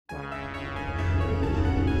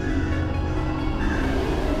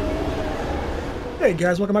Hey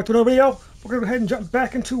guys, welcome back to another video. We're gonna go ahead and jump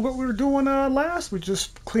back into what we were doing last. We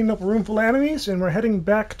just cleaned up a room full of enemies, and we're heading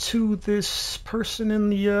back to this person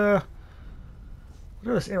in the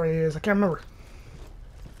whatever this area is. I can't remember.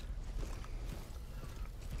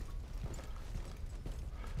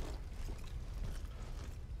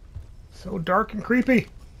 So dark and creepy.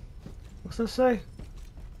 What's this say?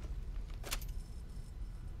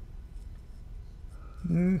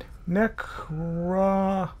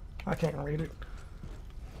 Necra. I can't read it.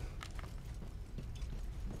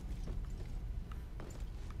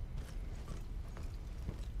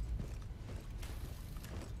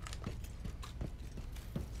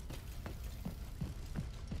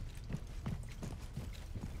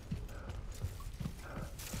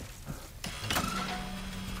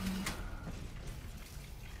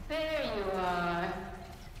 There you are.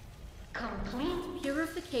 Complete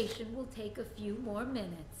purification will take a few more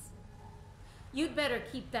minutes. You'd better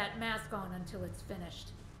keep that mask on until it's finished.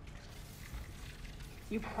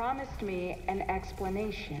 You promised me an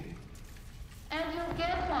explanation. And you'll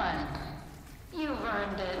get one. You've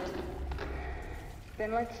earned it.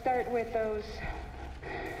 Then let's start with those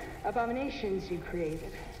abominations you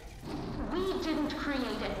created. We didn't create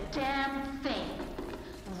a damn thing.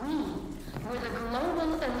 We're the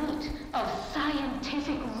global elite of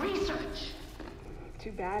scientific research.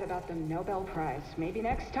 Too bad about the Nobel Prize. Maybe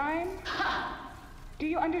next time? Ha! Do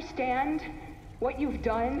you understand what you've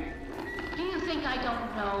done? Do you think I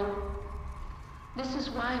don't know? This is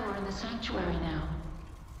why we're in the sanctuary now.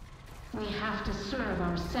 We have to serve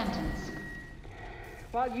our sentence.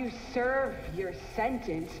 While you serve your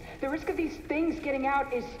sentence, the risk of these things getting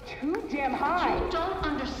out is too damn high. You don't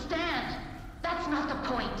understand. That's not the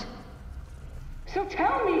point. So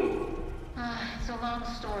tell me! It's a long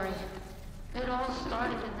story. It all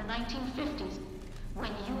started in the 1950s,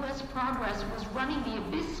 when U.S. Progress was running the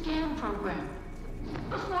Abyss Scan program.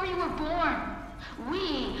 Before you were born,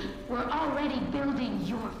 we were already building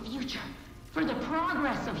your future for the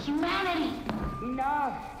progress of humanity.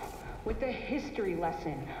 Enough with the history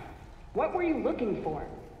lesson. What were you looking for?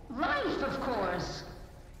 Life, of course.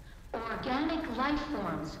 Organic life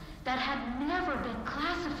forms that had never been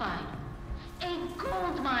classified. A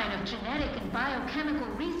gold mine of genetic and biochemical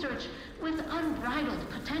research with unbridled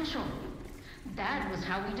potential. That was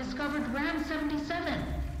how we discovered Ram-77,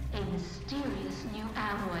 a mysterious new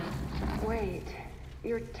alloy. Wait,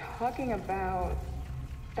 you're talking about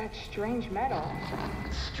that strange metal?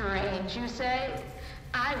 Strange, you say?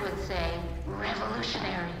 I would say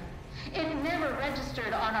revolutionary. It never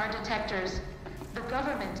registered on our detectors. The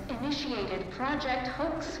government initiated Project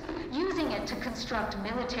Hoax, using it to construct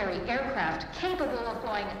military aircraft capable of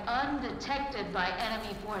going undetected by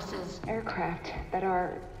enemy forces. Aircraft that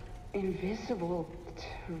are invisible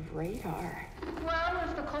to radar. Well,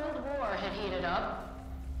 if the Cold War had heated up,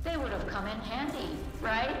 they would have come in handy,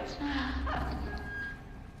 right?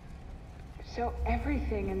 So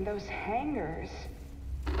everything in those hangars...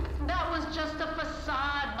 That was just a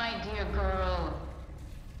facade, my dear girl.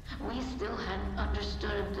 We still hadn't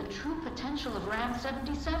understood the true potential of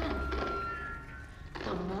Ram-77.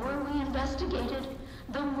 The more we investigated,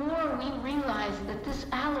 the more we realized that this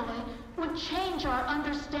alloy would change our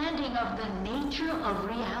understanding of the nature of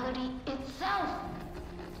reality itself.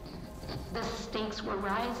 The stakes were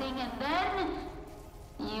rising, and then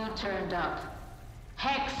you turned up.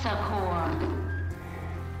 Hexacore.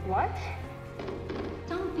 What?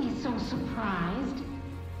 Don't be so surprised.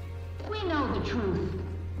 We know the truth.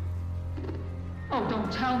 Oh,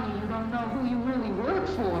 don't tell me you don't know who you really work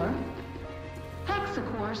for.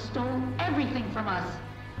 Hexacore stole everything from us.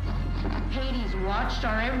 Hades watched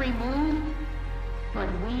our every move.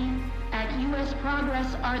 But we, at U.S.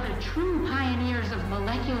 Progress, are the true pioneers of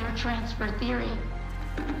molecular transfer theory.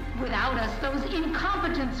 Without us, those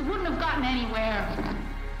incompetents wouldn't have gotten anywhere.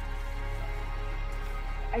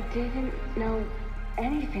 I didn't know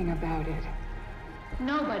anything about it.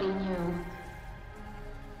 Nobody knew.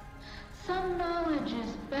 Some knowledge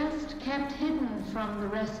is best kept hidden from the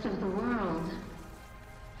rest of the world.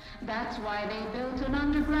 That's why they built an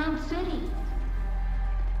underground city.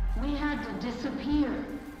 We had to disappear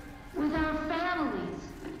with our families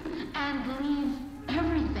and leave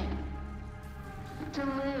everything. To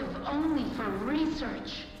live only for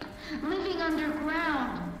research, living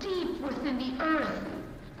underground, deep within the earth,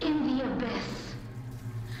 in the abyss.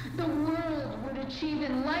 The world would achieve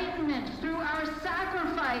enlightenment through our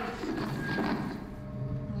sacrifice.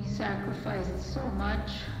 We sacrificed so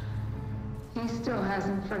much. He still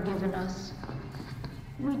hasn't forgiven us.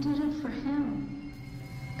 We did it for him.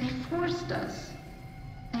 They forced us.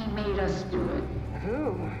 They made us do it.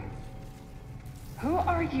 Who? Who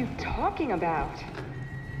are you talking about?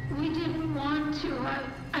 We didn't want to.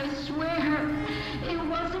 I swear. It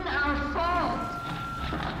wasn't our fault.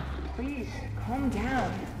 Please, calm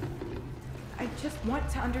down. I just want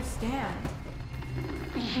to understand.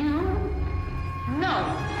 You?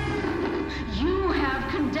 No. You have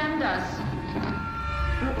condemned us.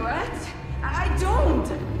 What? I don't!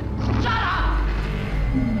 Shut up!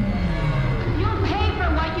 You'll pay for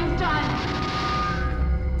what you've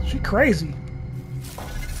done. She crazy.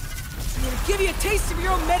 I'm gonna give you a taste of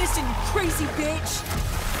your own medicine, you crazy bitch!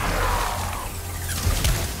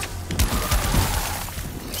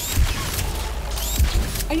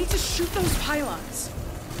 I need to shoot those pylons.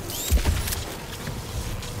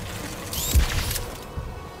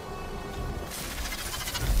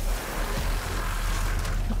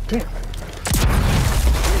 Damn.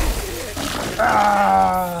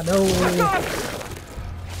 Ah, no.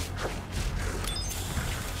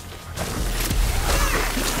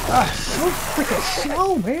 Ah, so freaking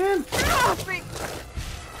slow, man.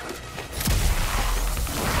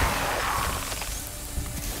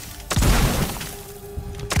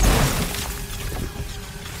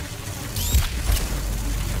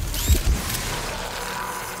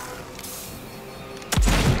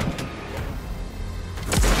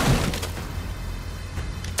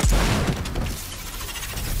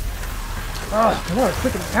 Ah, come on,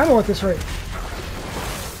 freaking ammo at this rate.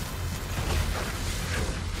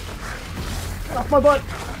 Get off my butt!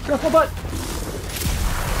 Get off my butt!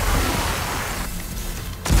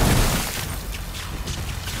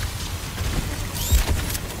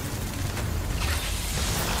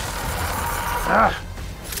 Ah!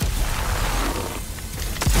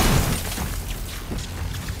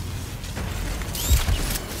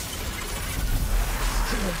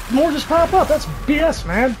 More just pop up. That's BS,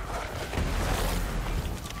 man.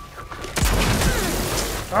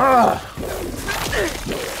 Ah!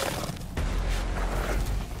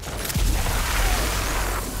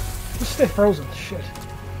 Just stay frozen. Shit.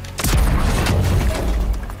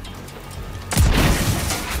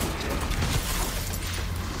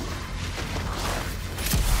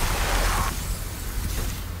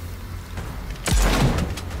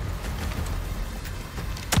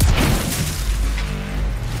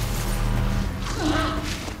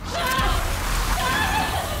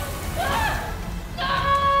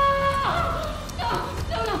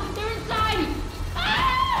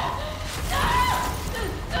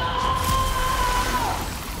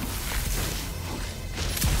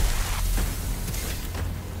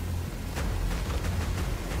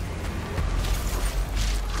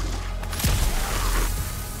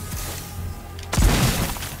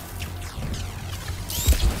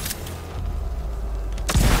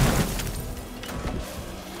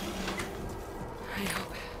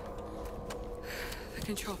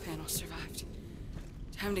 Control panel survived.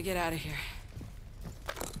 Time to get out of here.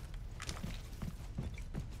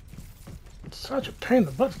 It's such a pain in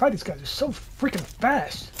the butt to fight these guys. They're so freaking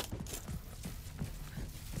fast.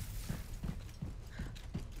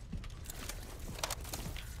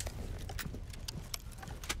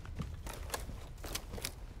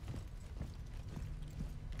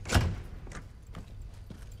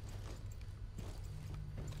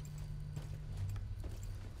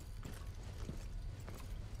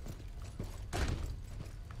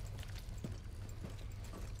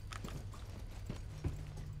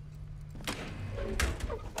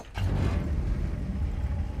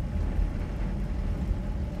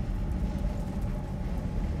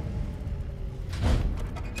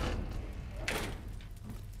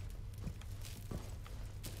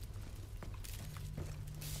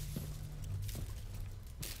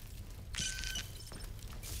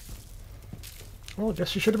 Well, I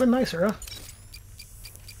guess you should have been nicer, huh?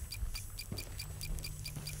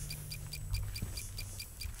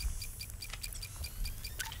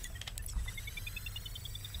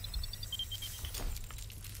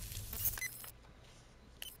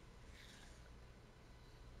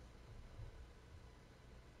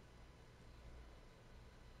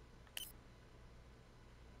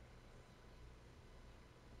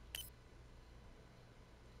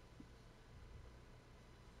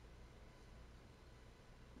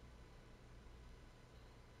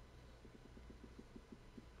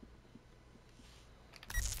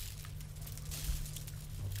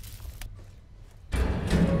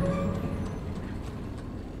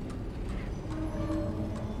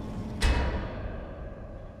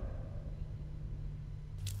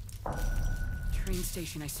 Train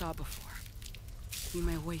station I saw before. Be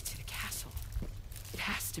my way to the castle. It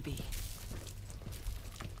has to be.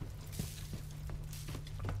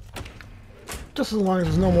 Just as long as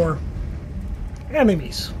there's no more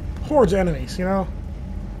enemies hordes of enemies, you know?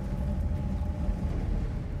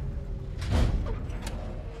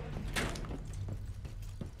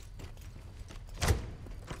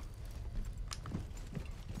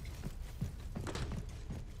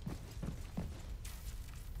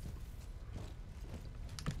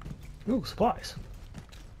 Ooh, supplies.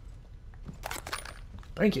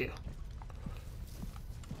 Thank you.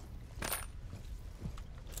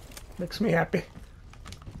 Makes me happy.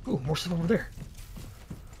 Ooh, more stuff over there.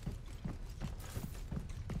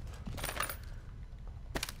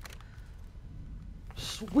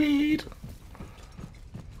 Sweet!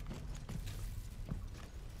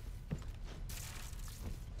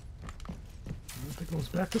 I think it goes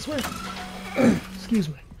back this way. Excuse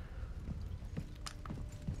me.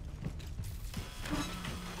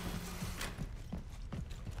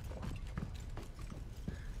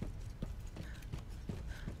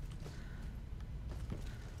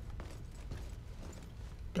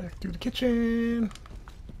 Back to the kitchen.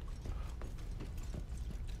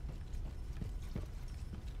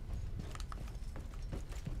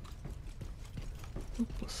 Oop,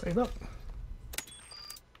 let's save up.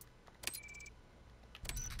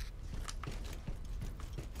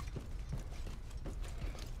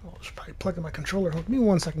 Oh, I should probably plug in my controller. Hold me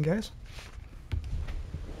 1 second, guys.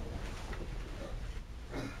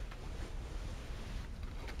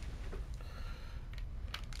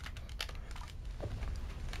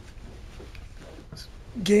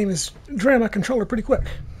 Game is draining my controller pretty quick.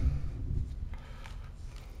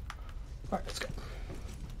 Alright, let's go.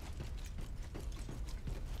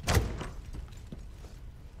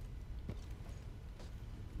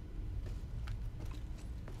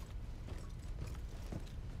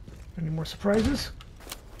 Any more surprises?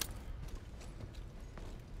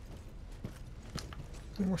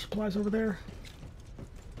 Any more supplies over there?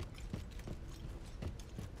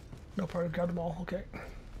 No, probably got them all. Okay.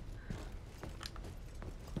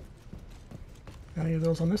 Any of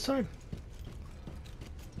those on this side?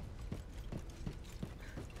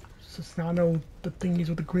 Since now I know the thingies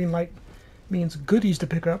with the green light means goodies to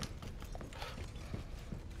pick up.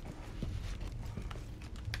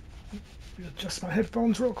 Adjust my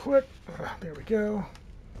headphones real quick. There we go.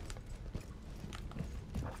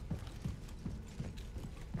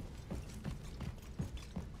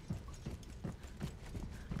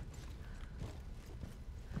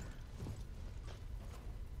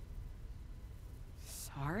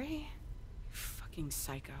 Sorry? You fucking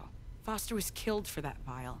psycho. Foster was killed for that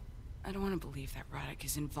vial. I don't want to believe that Roddick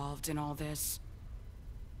is involved in all this.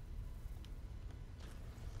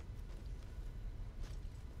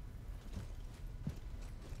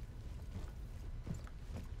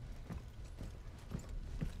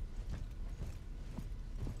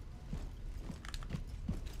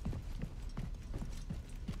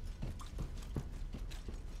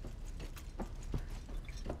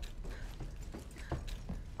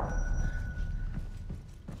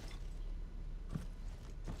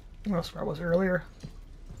 That's where I was earlier.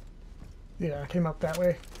 Yeah, I came up that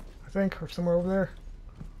way, I think, or somewhere over there.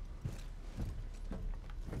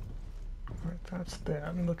 Alright, that's that.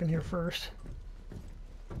 I'm looking here first.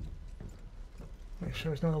 Make sure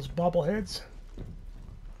there's none of those bobbleheads.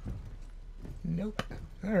 Nope.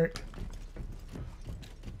 Alright.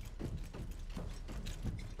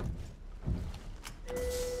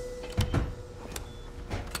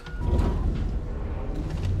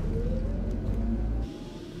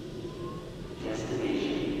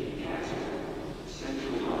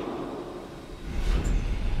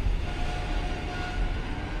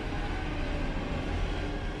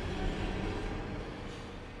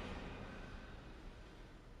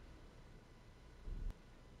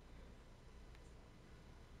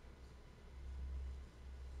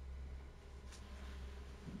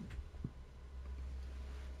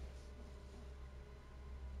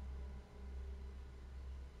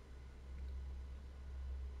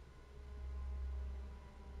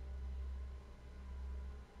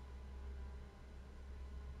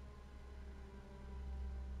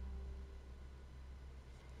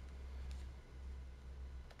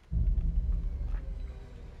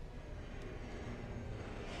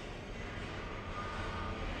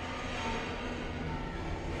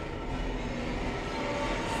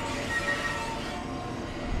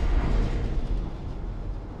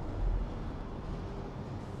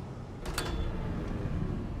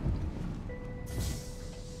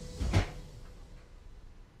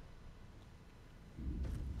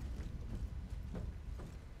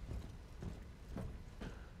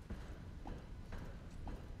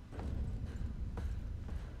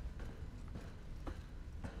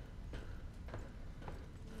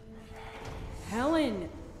 Helen!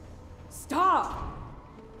 Stop!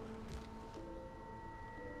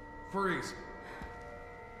 Freeze.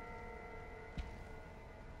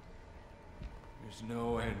 There's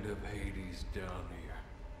no end of Hades down here.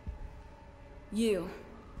 You.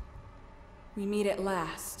 We meet at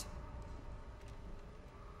last.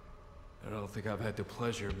 I don't think I've had the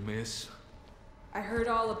pleasure, miss. I heard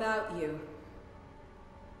all about you.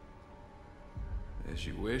 As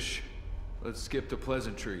you wish. Let's skip the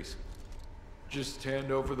pleasantries. Just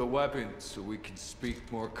hand over the weapons so we can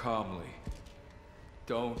speak more calmly.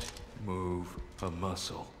 Don't move a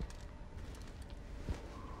muscle.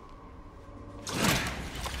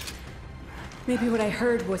 Maybe what I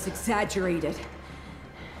heard was exaggerated.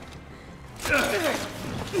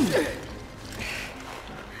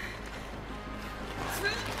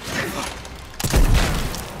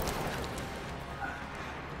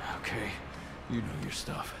 Okay, you know your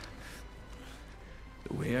stuff.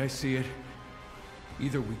 The way I see it,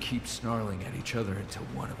 either we keep snarling at each other until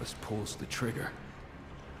one of us pulls the trigger,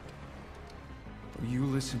 or you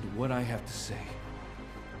listen to what I have to say.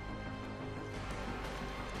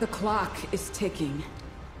 The clock is ticking.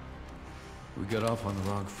 We got off on the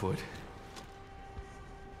wrong foot.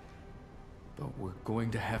 But we're going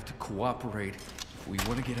to have to cooperate if we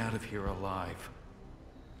want to get out of here alive.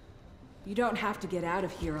 You don't have to get out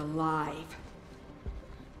of here alive.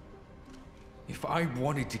 If I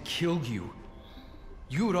wanted to kill you,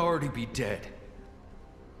 you would already be dead.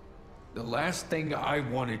 The last thing I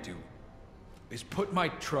want to do is put my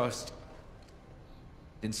trust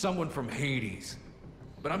in someone from Hades.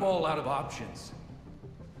 But I'm all out of options.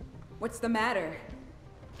 What's the matter?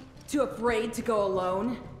 Too afraid to go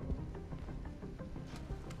alone?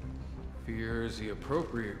 Fear is the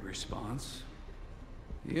appropriate response.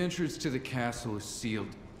 The entrance to the castle is sealed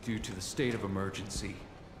due to the state of emergency.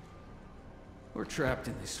 We're trapped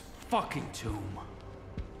in this fucking tomb.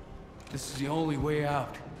 This is the only way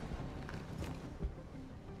out.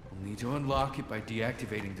 We'll need to unlock it by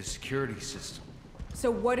deactivating the security system. So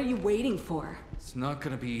what are you waiting for? It's not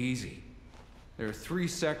gonna be easy. There are 3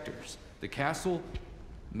 sectors. The castle,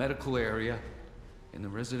 medical area, and the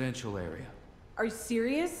residential area. Are you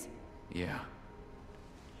serious? Yeah.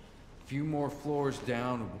 A few more floors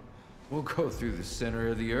down, we'll go through the center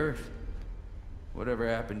of the Earth. Whatever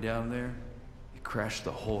happened down there, it crashed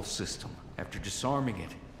the whole system. After disarming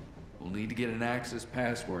it, we'll need to get an access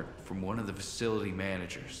password from one of the facility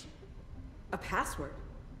managers. A password?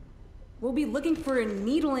 We'll be looking for a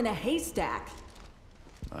needle in a haystack.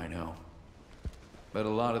 I know. But a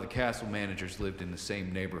lot of the castle managers lived in the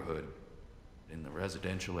same neighborhood, in the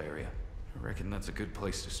residential area. I reckon that's a good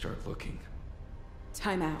place to start looking.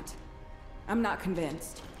 Time out. I'm not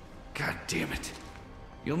convinced. God damn it.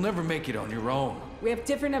 You'll never make it on your own. We have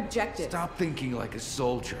different objectives. Stop thinking like a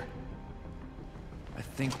soldier. I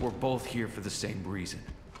think we're both here for the same reason.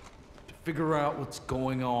 To figure out what's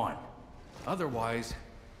going on. Otherwise,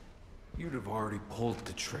 you'd have already pulled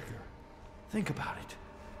the trigger. Think about it.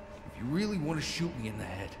 If you really want to shoot me in the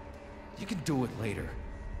head, you can do it later.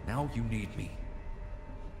 Now you need me.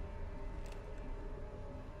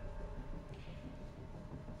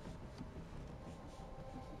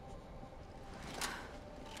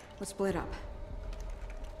 Let's split up.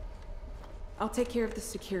 I'll take care of the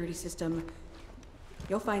security system.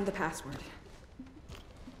 You'll find the password.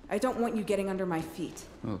 I don't want you getting under my feet.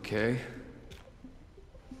 Okay.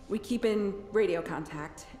 We keep in radio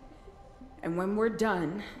contact. And when we're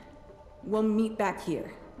done, we'll meet back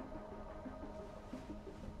here.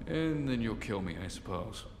 And then you'll kill me, I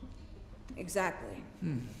suppose. Exactly.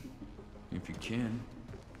 If you can.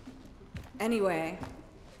 Anyway,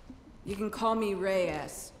 you can call me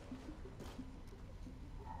Reyes.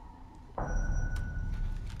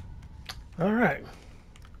 All right.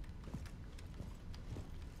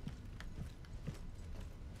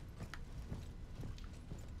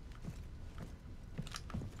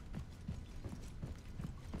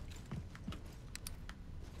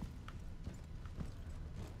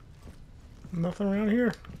 Nothing around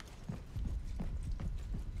here.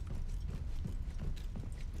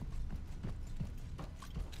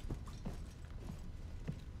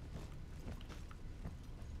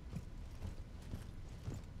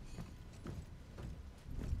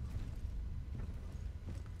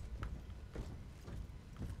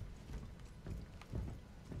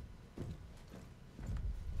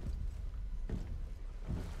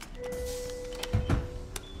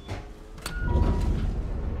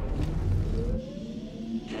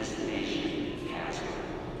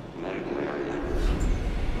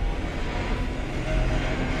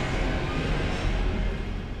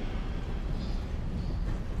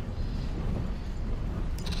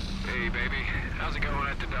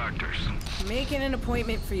 doctors. Making an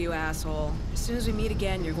appointment for you, asshole. As soon as we meet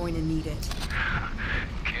again, you're going to need it.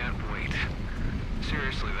 Can't wait.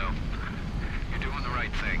 Seriously, though, you're doing the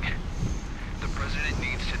right thing. The president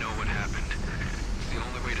needs to know what happened. It's the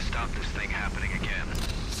only way to stop this thing happening again.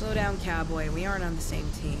 Slow down, cowboy. We aren't on the same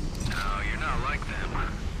team. No, you're not like them.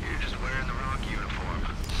 You're just wearing the wrong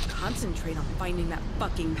uniform. Concentrate on finding that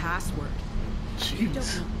fucking password. You don't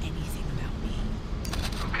Jeez. know anything about me.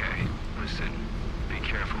 Okay, listen. Be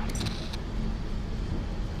careful.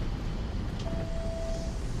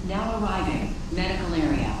 Now arriving. Medical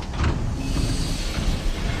area.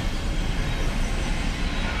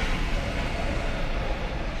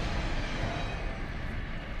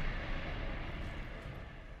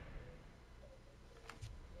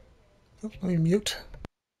 Oh, let me mute.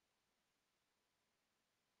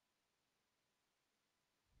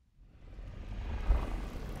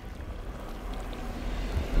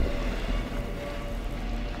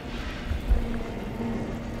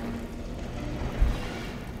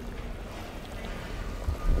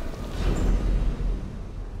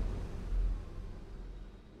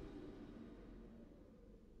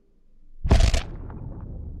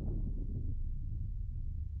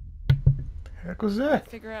 Heck was that?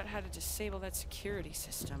 Figure out how to disable that security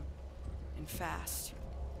system. And fast.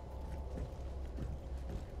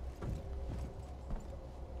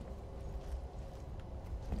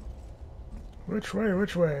 Which way?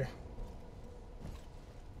 Which way?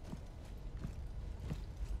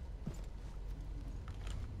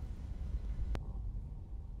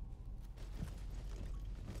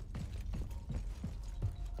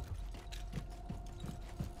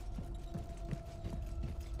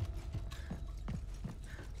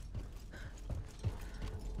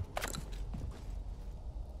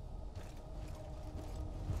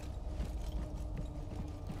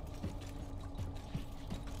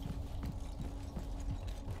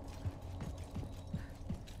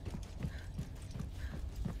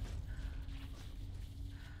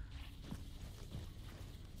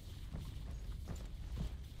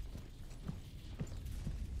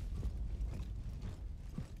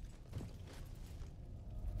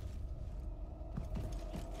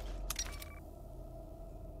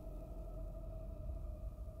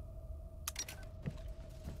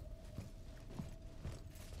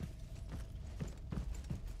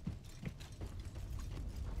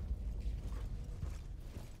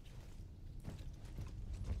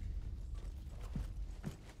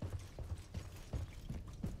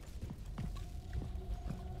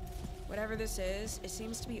 Whatever this is, it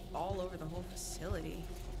seems to be all over the whole facility.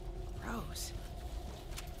 Gross.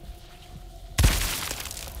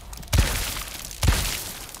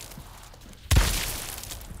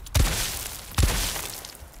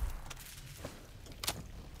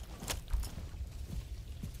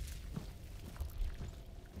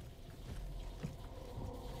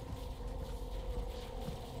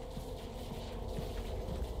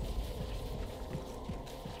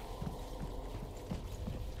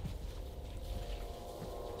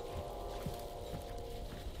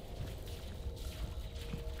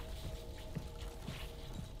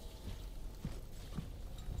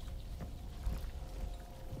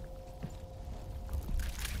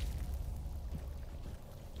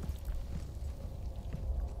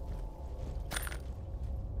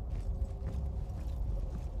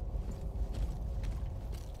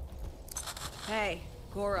 Hey,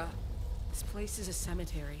 Gora. This place is a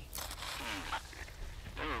cemetery.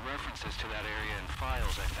 There were references to that area in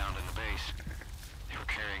files I found in the base. They were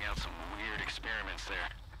carrying out some weird experiments there.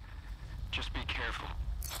 Just be careful.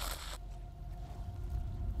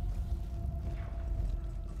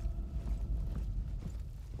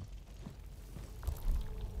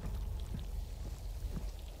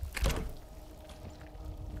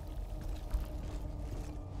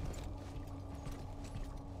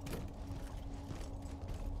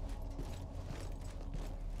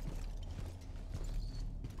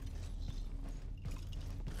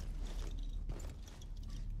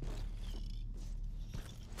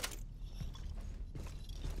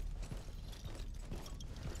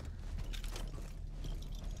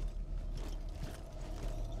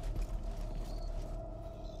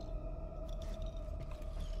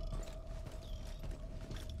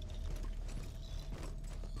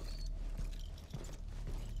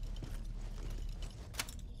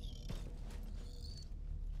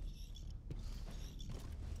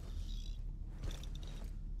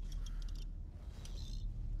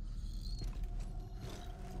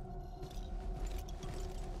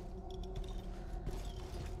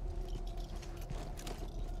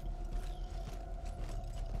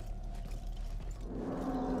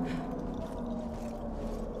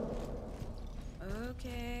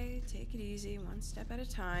 Take it easy, one step at a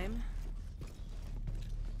time.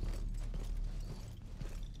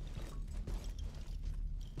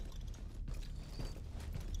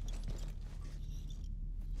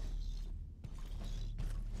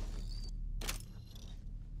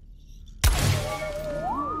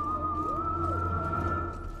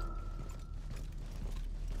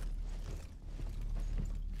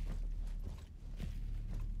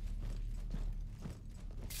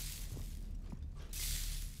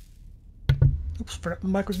 Oops, forgot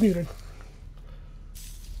my mic was muted.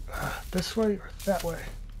 This way or that way?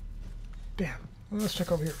 Damn. Well, let's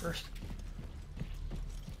check over here first.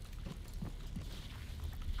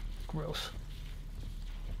 Gross.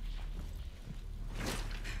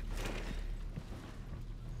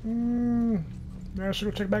 Now should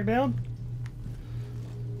we check back down?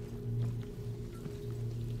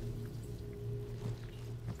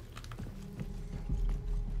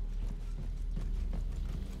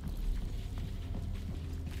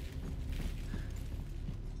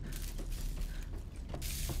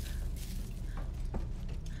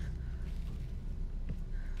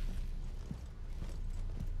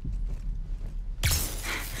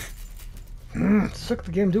 Suck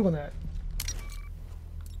the game doing that.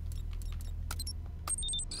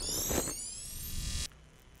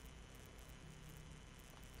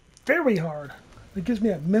 Very hard. It gives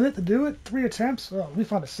me a minute to do it. 3 attempts. Oh, let me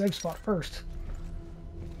find a safe spot first.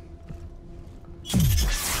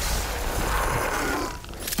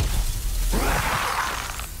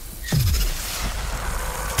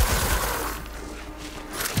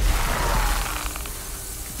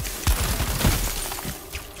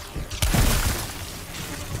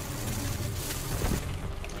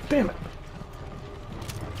 Damn it.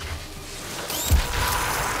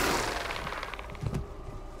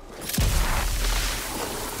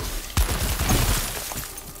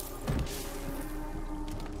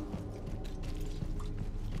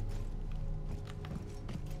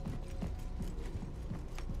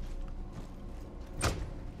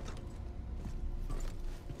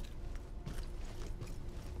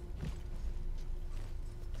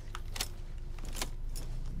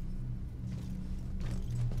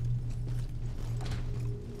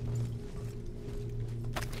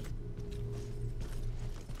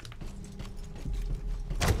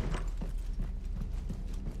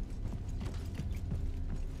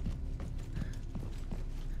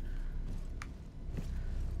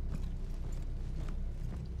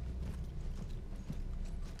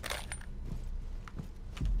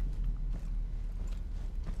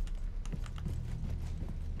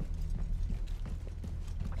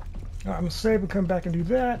 Alright, I'm gonna save and come back and do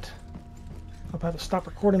that. I'll have to stop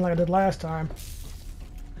recording like I did last time.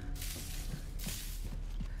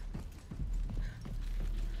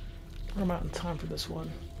 I'm out in time for this one.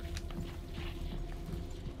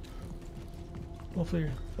 Hopefully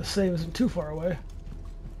the save isn't too far away.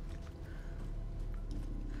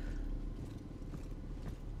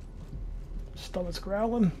 Stomach's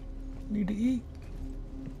growling. Need to eat.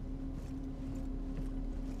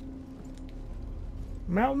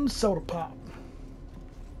 Mountain soda pop.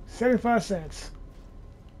 75 cents.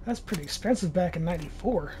 That's pretty expensive back in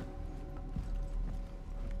 '94.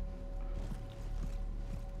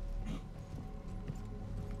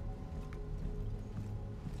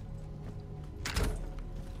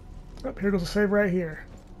 Oh, here goes a save right here.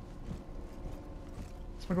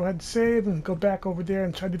 So I'm gonna go ahead and save and go back over there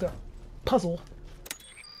and try to do the puzzle.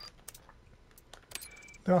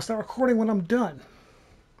 Then I'll start recording when I'm done.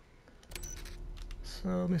 So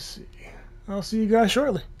let me see. I'll see you guys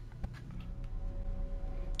shortly.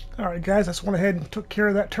 Alright guys, I just went ahead and took care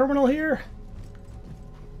of that terminal here.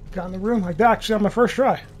 Got in the room like that actually on my first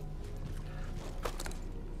try.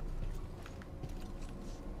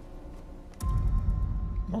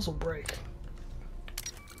 Muzzle brake.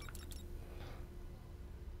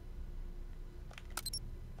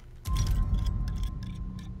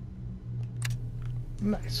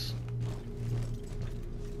 Nice.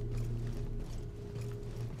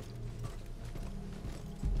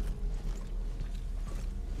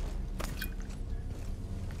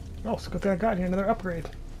 Oh, it's a good thing I got here, another upgrade.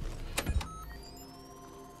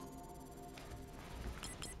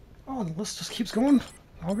 Oh, the list just keeps going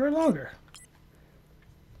longer and longer.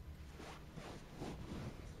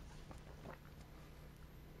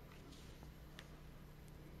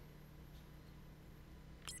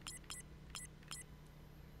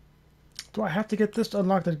 Do I have to get this to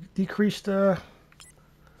unlock the decreased, I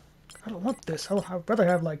don't want this. I'd rather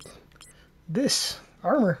have, like, this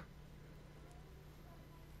armor.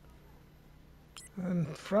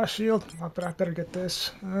 And frost shield, but I better get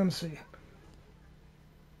this. Let me see.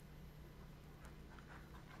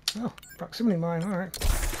 Oh, proximity mine, alright.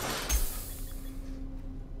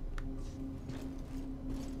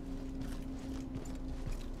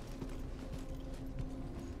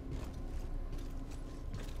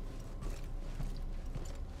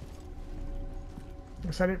 I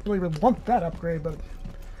guess I didn't really want that upgrade, but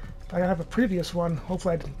if I have a previous one,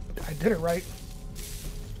 hopefully I did it right.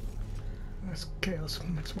 Okay, let's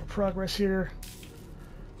make some more progress here.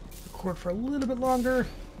 Record for a little bit longer.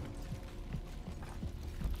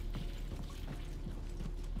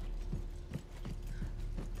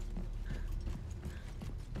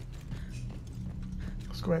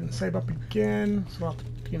 Let's go ahead and save up again. So I'll have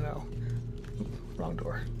to, you know, wrong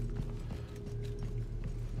door.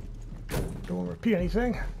 Don't want to repeat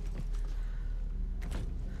anything.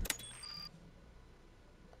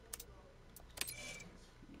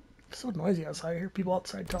 It's so noisy outside. I hear people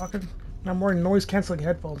outside talking. And I'm wearing noise-canceling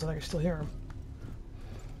headphones, and I can still hear them.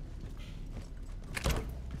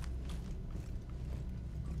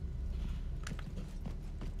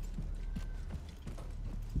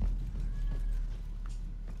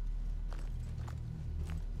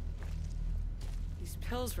 These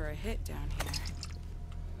pills were a hit down here.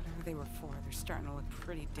 Whatever they were for, they're starting to look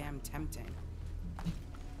pretty damn tempting.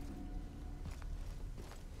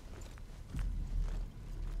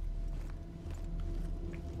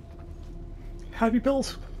 Happy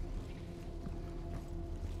pills.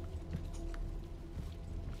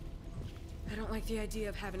 I don't like the idea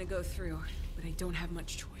of having to go through, but I don't have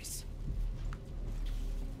much choice.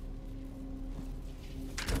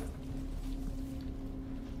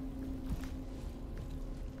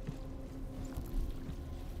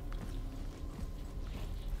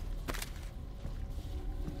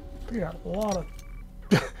 We got a lot of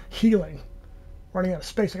healing. Running out of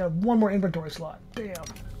space. I got one more inventory slot. Damn.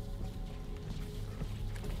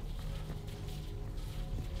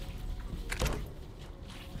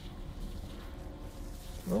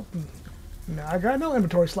 Well, now I got no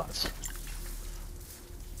inventory slots.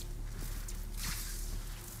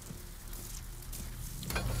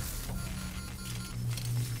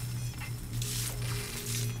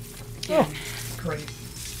 Again. Oh, great.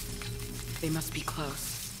 They must be close.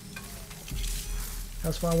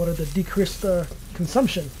 That's why I wanted to decrease the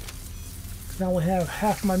consumption. Because I only have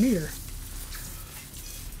half my meter.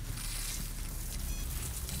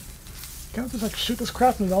 Can I just like shoot this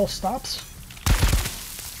crap and it all stops?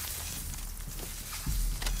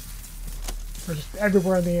 Or just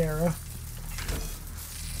everywhere in the air, huh?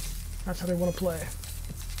 That's how they want to play.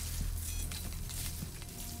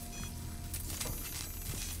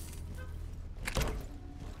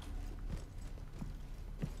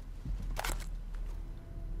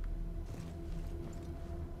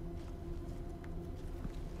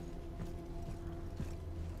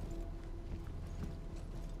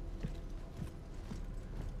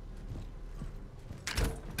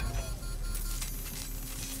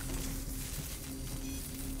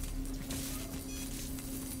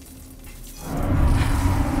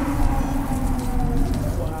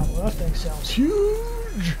 That thing sounds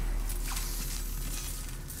huge!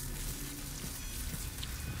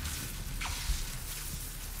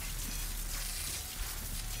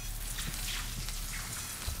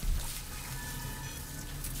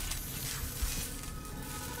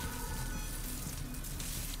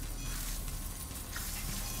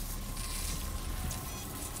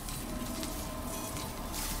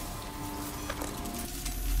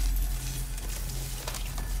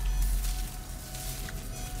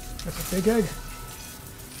 That's a big egg.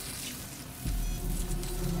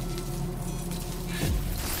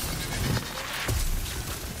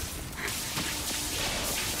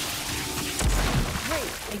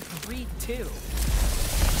 Wait, I can breathe too.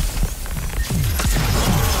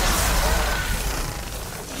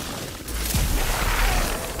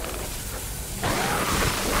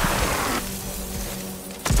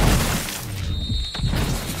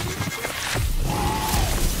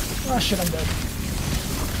 Oh shit, I'm dead.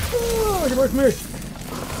 Oh, get away from me!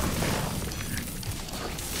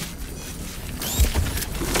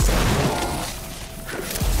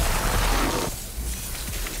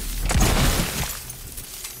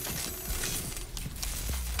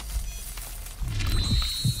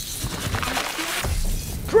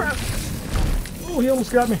 Crap! Oh, he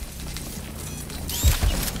almost got me.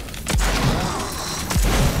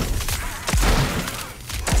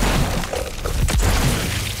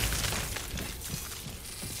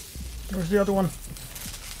 Where's the other one?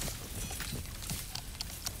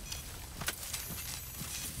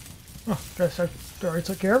 Oh, guess I already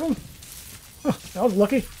took care of him. Oh, that was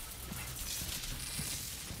lucky.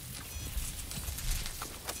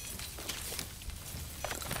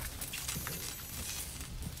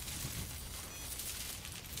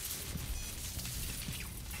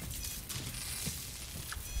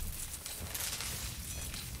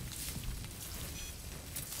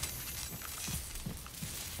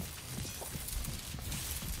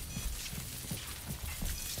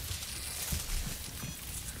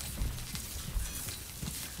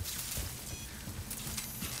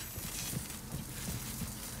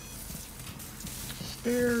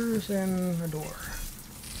 stairs and a door.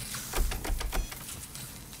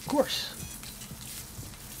 Of course.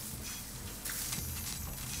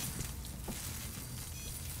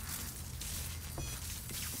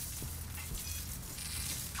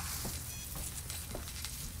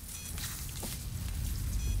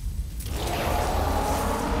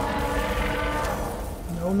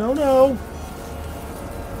 No, no, no.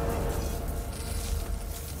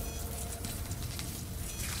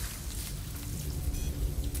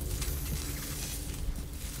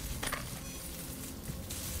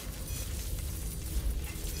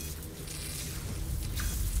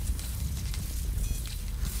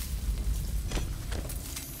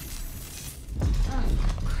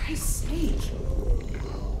 Christ's sake.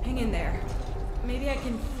 Hang in there. Maybe I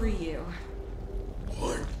can free you.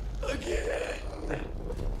 What? Again?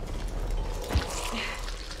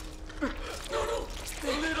 No,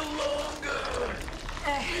 a little longer.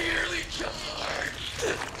 Nearly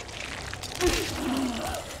charged.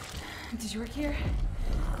 Did you work here?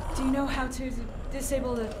 Do you know how to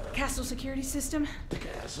disable the castle security system? The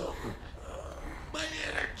castle. My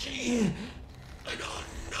energy. I don't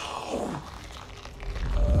know.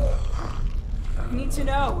 I need to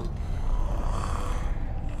know.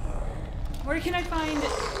 Where can I find...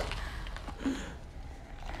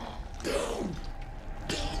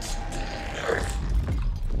 Downstairs.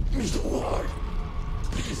 Mr. Ward,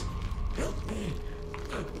 please help me.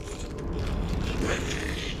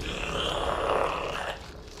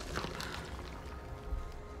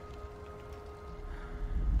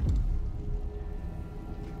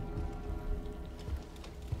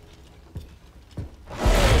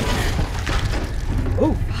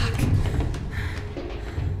 Oh,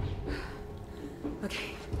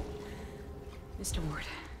 Okay. Mr. Ward.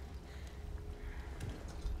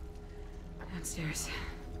 Downstairs.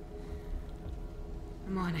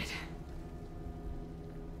 I'm on it.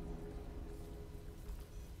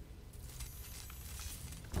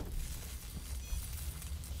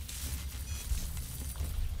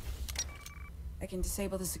 I can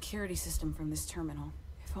disable the security system from this terminal.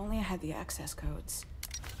 If only I had the access codes.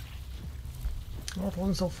 well, if I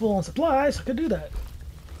wasn't so full on supplies, I could do that.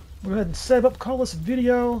 We'll go ahead and save up, call this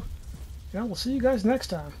video. Yeah, we'll see you guys next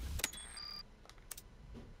time.